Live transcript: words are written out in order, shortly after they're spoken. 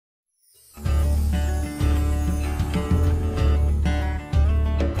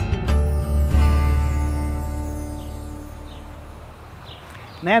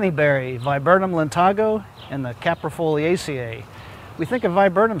Nannyberry, Viburnum lentago, and the Caprifoliaceae. We think of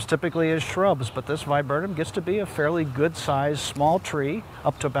viburnums typically as shrubs, but this viburnum gets to be a fairly good-sized small tree,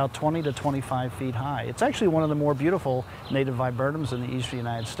 up to about 20 to 25 feet high. It's actually one of the more beautiful native viburnums in the eastern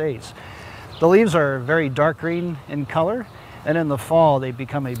United States. The leaves are very dark green in color, and in the fall they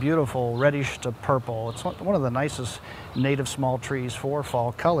become a beautiful reddish to purple. It's one of the nicest native small trees for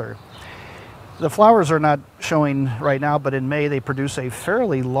fall color. The flowers are not showing right now, but in May they produce a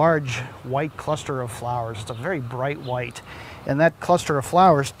fairly large white cluster of flowers. It's a very bright white, and that cluster of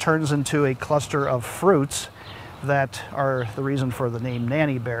flowers turns into a cluster of fruits that are the reason for the name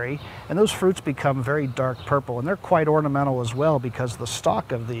nannyberry, and those fruits become very dark purple, and they're quite ornamental as well because the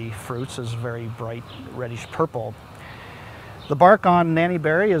stalk of the fruits is very bright reddish purple. The bark on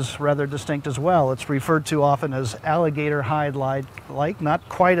nannyberry is rather distinct as well. It's referred to often as alligator hide-like, not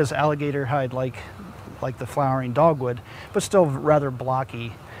quite as alligator hide-like like the flowering dogwood, but still rather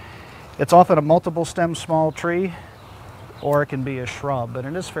blocky. It's often a multiple stem small tree, or it can be a shrub, and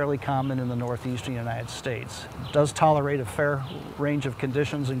it is fairly common in the northeastern United States. It does tolerate a fair range of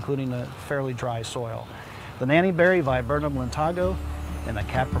conditions, including a fairly dry soil. The nannyberry, Viburnum lentago, and the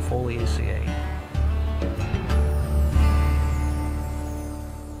Caprifoliaceae.